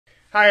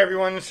Hi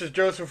everyone, this is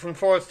Joseph from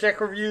Forest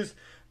Tech Reviews,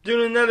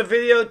 doing another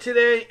video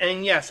today,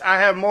 and yes, I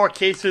have more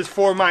cases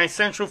for my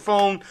Essential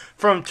phone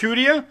from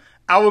Tudia.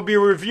 I will be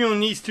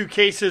reviewing these two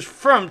cases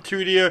from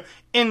Tudia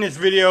in this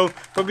video,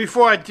 but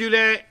before I do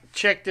that,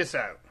 check this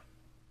out.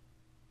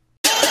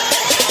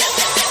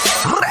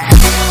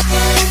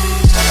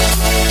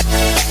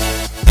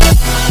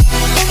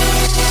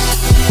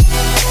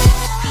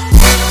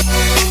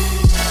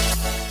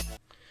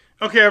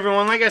 Okay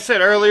everyone, like I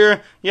said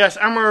earlier, yes,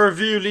 I'm going to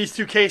review these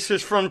two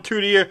cases from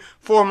Tudia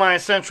for my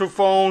Essential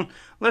phone.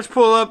 Let's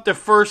pull up the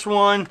first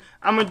one.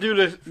 I'm going to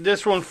do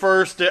this one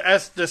first,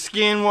 the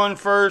skin one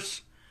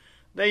first.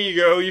 There you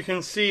go, you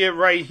can see it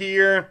right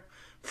here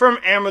from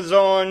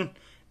Amazon.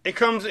 It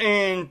comes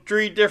in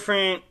 3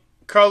 different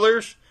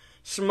colors,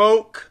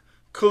 smoke,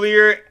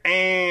 clear,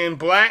 and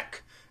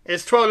black.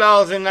 It's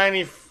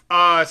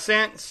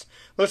 $12.90.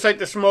 Looks like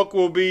the smoke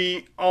will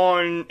be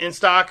in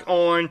stock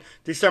on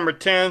December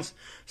 10th.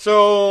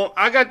 So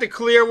I got the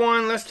clear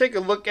one. Let's take a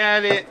look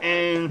at it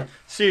and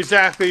see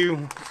exactly,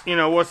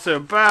 what's it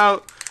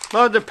about.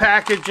 Love the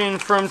packaging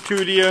from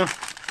Tudia.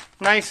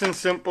 Nice and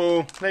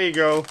simple. There you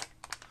go.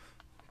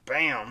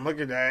 Bam. Look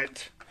at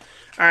that.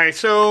 Alright,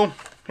 so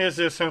here's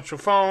the Essential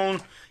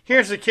phone.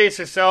 Here's the case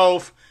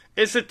itself.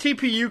 It's a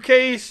TPU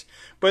case,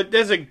 but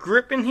there's a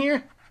grip in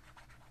here.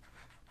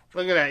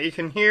 Look at that. You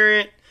can hear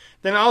it.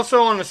 Then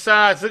also on the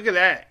sides, look at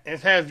that. It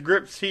has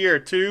grips here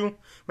too.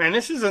 Man,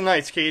 this is a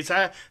nice case.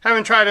 I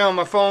haven't tried it on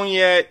my phone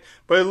yet,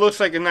 but it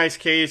looks like a nice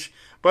case.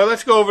 But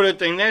let's go over the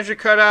thing. There's your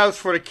cutouts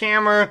for the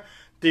camera,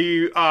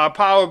 the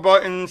power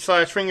button /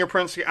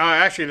 fingerprint,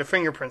 actually the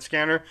fingerprint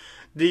scanner.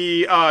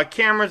 The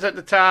cameras at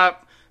the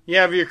top. You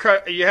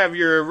have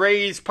your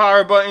raised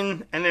power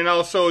button, and then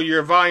also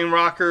your volume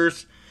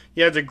rockers.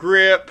 You have the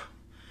grip.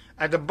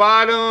 At the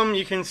bottom,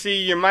 you can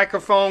see your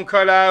microphone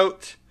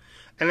cutout.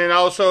 And then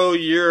also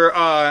your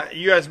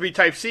USB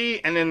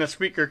Type-C, and then the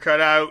speaker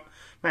cutout.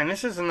 Man,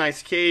 this is a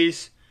nice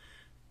case.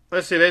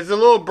 Let's see, there's a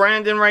little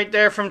branding right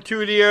there from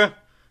Tudia.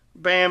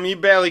 Bam, you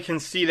barely can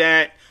see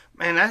that.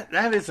 Man,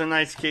 that is a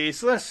nice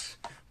case. Let's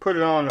put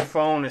it on the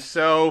phone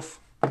itself.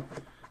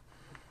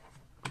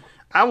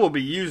 I will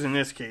be using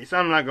this case,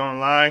 I'm not gonna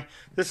lie.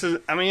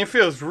 It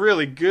feels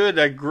really good,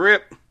 that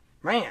grip.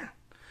 Man.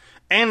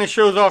 And it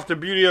shows off the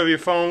beauty of your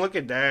phone. Look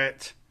at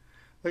that.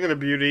 Look at the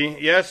beauty.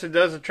 Yes, it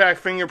does attract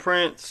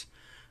fingerprints.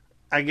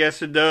 I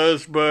guess it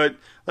does, but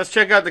let's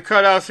check out the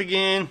cutouts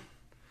again.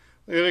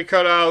 Look at the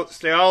cutouts.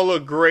 They all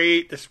look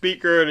great. The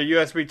speaker, the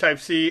USB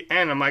Type-C,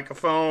 and the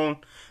microphone.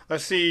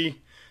 Let's see.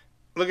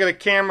 Look at the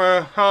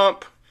camera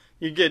hump.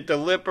 You get the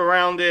lip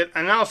around it,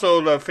 and also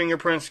the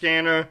fingerprint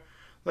scanner.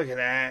 Look at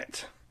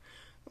that.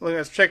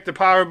 Let's check the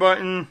power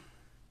button.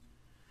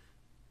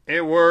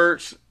 It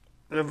works.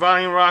 The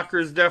volume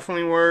rockers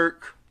definitely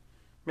work.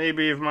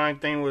 Maybe if my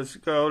thing was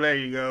go, there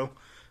you go.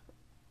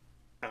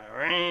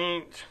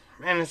 Alright.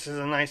 Man, this is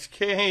a nice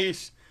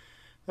case.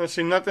 Let's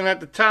see, nothing at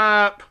the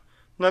top.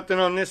 Nothing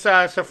on this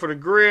side except for the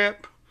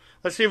grip.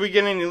 Let's see if we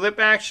get any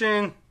lip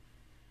action.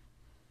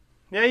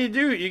 Yeah, you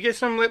do. You get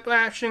some lip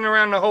action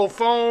around the whole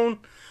phone.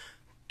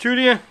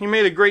 Tudia, you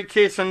made a great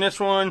case on this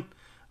one.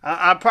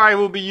 I probably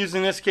will be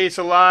using this case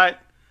a lot.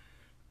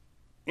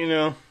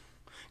 Yeah,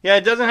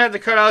 it doesn't have the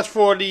cutouts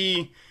for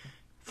the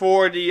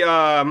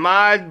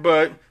mod,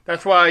 but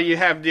that's why you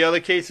have the other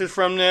cases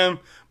from them.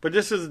 But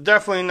this is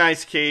definitely a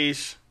nice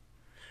case.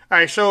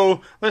 Alright, so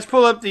let's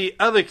pull up the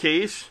other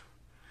case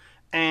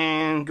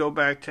and go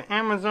back to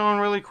Amazon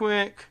really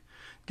quick.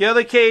 The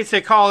other case, they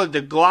call it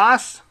the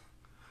GLOST.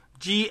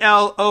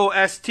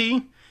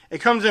 G-L-O-S-T. It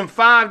comes in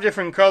 5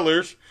 different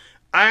colors.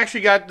 I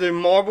actually got the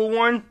marble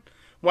one,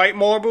 white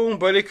marble,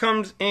 but it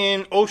comes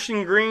in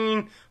ocean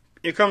green.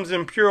 It comes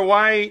in pure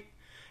white.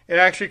 It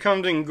actually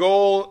comes in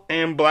gold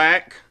and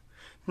black.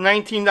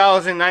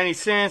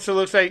 $19.90. It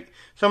looks like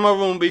some of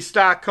them will be in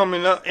stock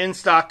coming up,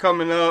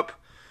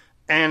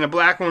 and the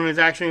black one is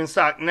actually in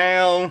stock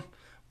now.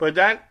 But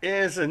that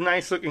is a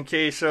nice looking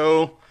case.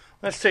 So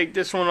let's take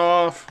this one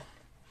off.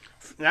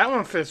 That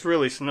one fits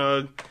really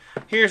snug.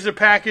 Here's the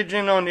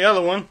packaging on the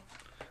other one.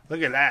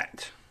 Look at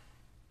that.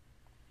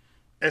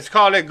 It's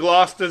called a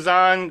gloss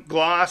design.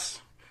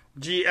 Gloss.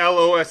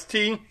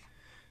 G-L-O-S-T.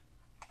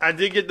 I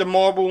did get the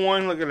marble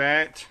one. Look at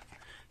that. It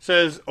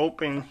says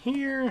open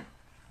here.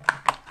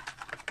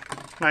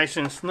 Nice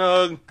and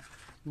snug.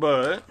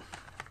 But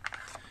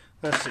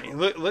let's see.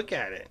 Look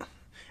at it.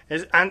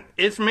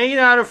 It's made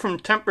out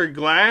of tempered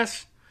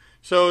glass,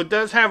 so it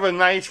does have a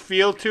nice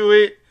feel to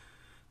it.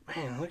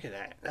 Man, look at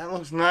that. That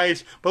looks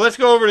nice. But let's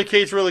go over the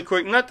case really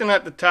quick. Nothing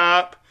at the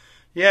top.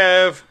 You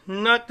have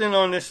nothing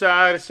on this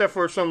side except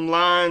for some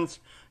lines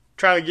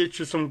trying to get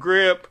you some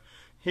grip.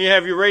 You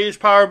have your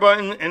raised power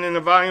button and then the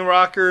volume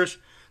rockers,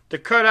 the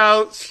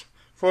cutouts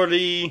for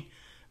the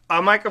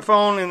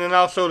microphone, and then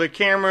also the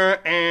camera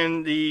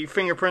and the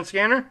fingerprint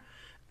scanner.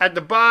 At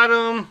the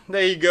bottom,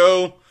 there you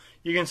go.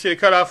 You can see the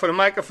cutout for the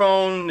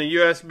microphone, the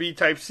USB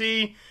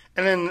Type-C,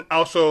 and then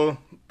also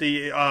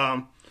the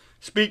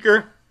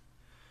speaker.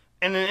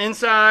 And then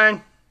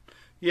inside,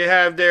 you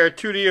have their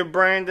Tudia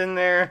brand in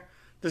there.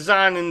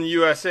 designed in the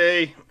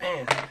USA.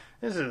 Man,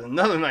 this is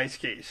another nice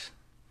case.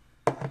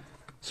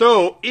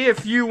 So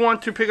if you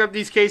want to pick up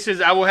these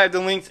cases, I will have the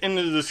links in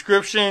the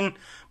description.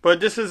 But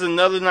this is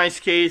another nice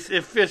case.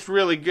 It fits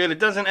really good. It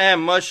doesn't add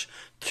much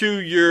to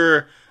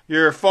your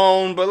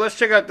phone. But let's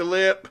check out the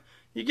lip.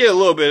 You get a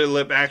little bit of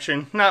lip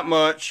action, not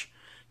much.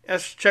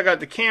 Let's check out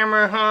the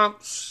camera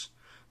humps.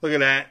 Look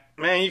at that.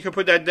 Man, you can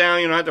put that down.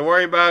 You don't have to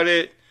worry about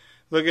it.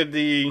 Look at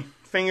the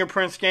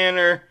fingerprint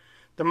scanner,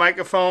 the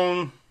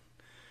microphone.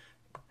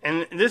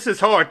 And this is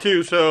hard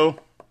too, so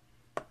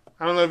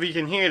I don't know if you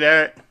can hear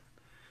that.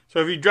 So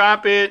if you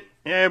drop it,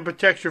 yeah, it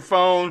protects your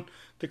phone.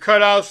 The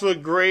cutouts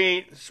look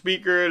great.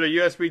 Speaker, the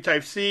USB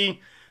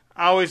Type-C.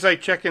 I always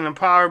like checking the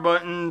power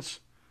buttons.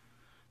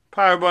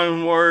 Power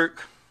button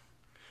work.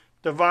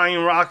 The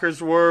volume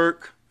rockers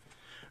work.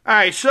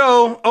 Alright,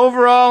 so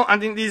overall, I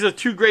think these are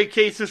two great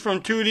cases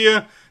from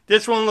Tudia.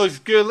 This one looks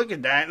good. Look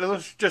at that. It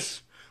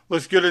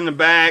looks good in the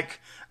back.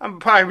 I'll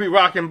probably be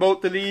rocking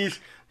both of these.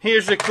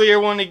 Here's the clear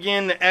one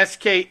again, the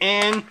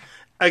SKN.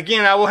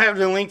 Again, I will have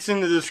the links in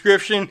the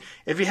description.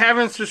 If you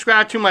haven't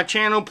subscribed to my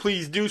channel,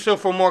 please do so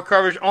for more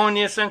coverage on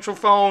the Essential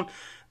Phone.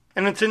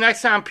 And until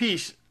next time,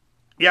 peace.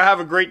 Y'all have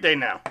a great day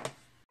now.